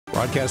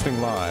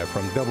Broadcasting live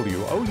from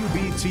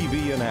WOUB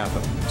TV in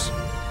Athens.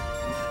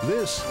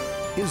 This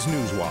is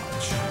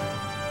Newswatch.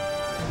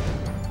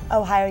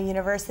 Ohio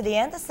University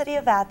and the City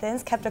of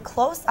Athens kept a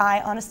close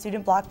eye on a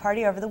student block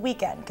party over the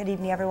weekend. Good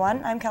evening,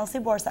 everyone. I'm Kelsey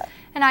Borsa.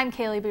 And I'm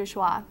Kaylee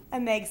Bourgeois. A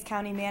Meigs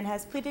County man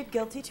has pleaded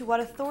guilty to what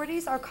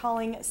authorities are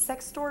calling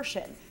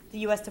sextortion. The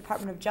U.S.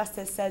 Department of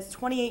Justice says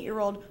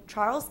 28-year-old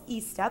Charles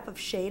Estep of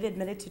Shade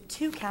admitted to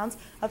 2 counts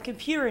of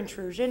computer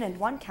intrusion and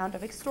 1 count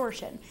of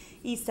extortion.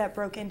 Estep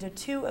broke into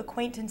 2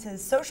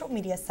 acquaintances' social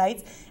media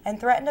sites and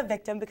threatened a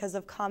victim because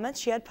of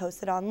comments she had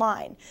posted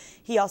online.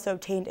 He also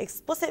obtained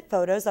explicit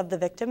photos of the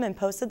victim and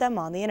posted them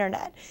on the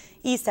internet.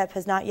 Estep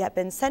has not yet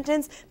been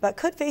sentenced, but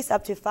could face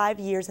up to 5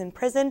 years in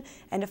prison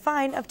and a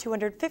fine of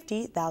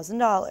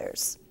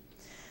 $250,000.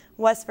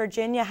 West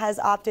Virginia has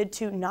opted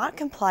to not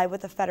comply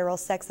with the federal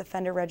sex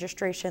offender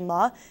registration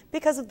law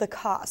because of the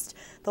cost.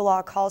 The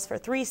law calls for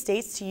 3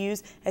 states to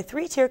use a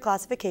 3-tier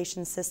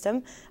classification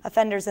system.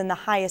 Offenders in the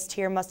highest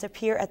tier must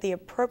appear at the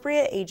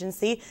appropriate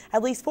agency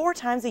at least 4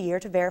 times a year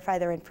to verify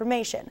their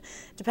information.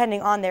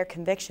 Depending on their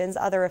convictions,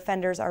 other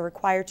offenders are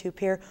required to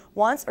appear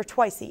once or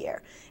twice a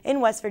year.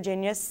 In West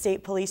Virginia,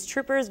 state police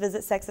troopers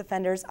visit sex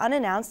offenders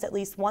unannounced at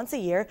least once a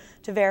year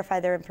to verify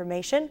their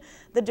information.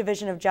 The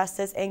Division of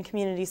Justice and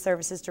Community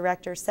Services Director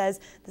says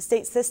the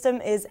state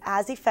system is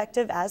as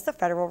effective as the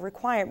federal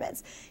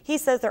requirements. He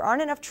says there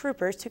aren't enough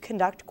troopers to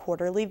conduct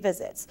quarterly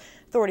visits.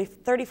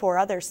 34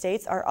 other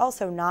states are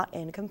also not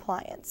in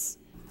compliance.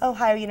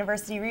 Ohio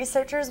University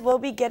researchers will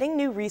be getting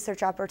new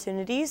research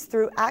opportunities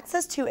through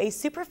access to a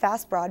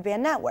super-fast broadband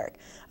network.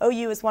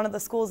 OU is one of the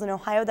schools in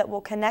Ohio that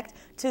will connect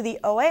to the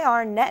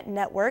OARNet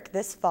network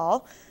this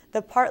fall.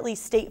 The partly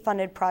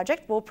state-funded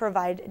project will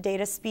provide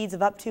data speeds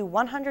of up to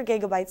 100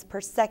 gigabytes per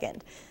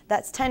second.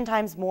 That's 10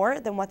 times more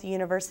than what the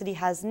university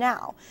has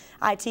now.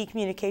 IT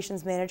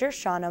Communications Manager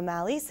Sean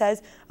O'Malley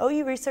says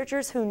OU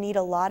researchers who need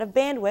a lot of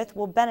bandwidth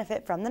will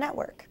benefit from the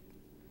network.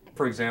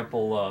 For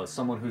example,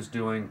 someone who's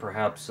doing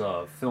perhaps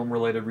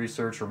film-related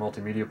research or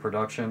multimedia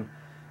production,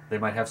 they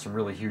might have some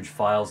really huge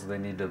files that they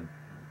need to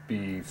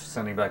be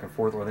sending back and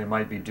forth, or they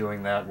might be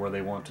doing that where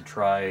they want to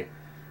try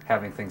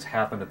having things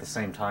happen at the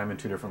same time in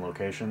 2 different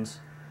locations.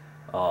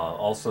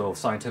 Also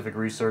scientific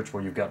research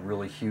where you've got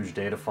really huge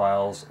data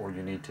files or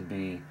you need to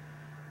be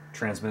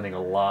transmitting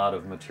a lot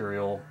of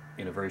material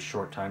in a very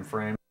short time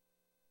frame.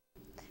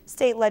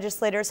 State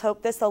legislators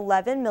hope this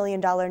 $11 million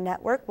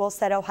network will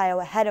set Ohio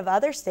ahead of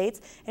other states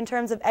in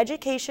terms of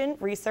education,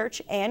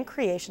 research, and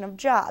creation of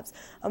jobs.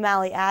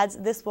 O'Malley adds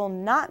this will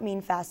not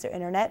mean faster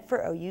internet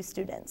for OU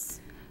students.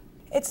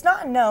 It's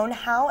not known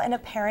how an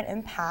apparent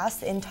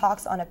impasse in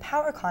talks on a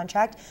power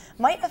contract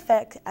might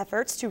affect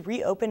efforts to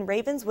reopen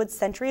Ravenswood's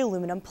Century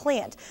aluminum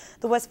plant.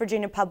 The West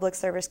Virginia Public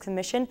Service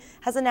Commission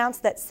has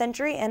announced that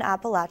Century and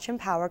Appalachian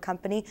Power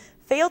Company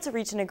failed to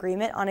reach an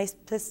agreement on a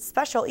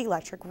special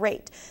electric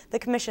rate. The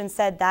commission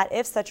said that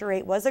if such a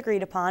rate was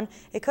agreed upon,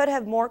 it could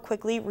have more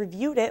quickly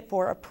reviewed it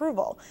for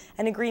approval.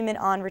 An agreement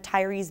on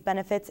retirees'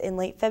 benefits in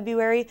late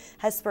February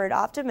has spurred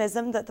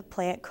optimism that the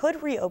plant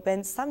could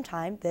reopen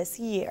sometime this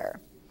year.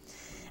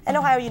 An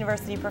Ohio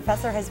University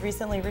professor has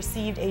recently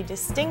received a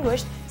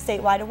distinguished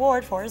statewide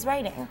award for his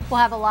writing. We'll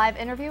have a live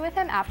interview with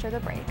him after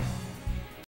the break.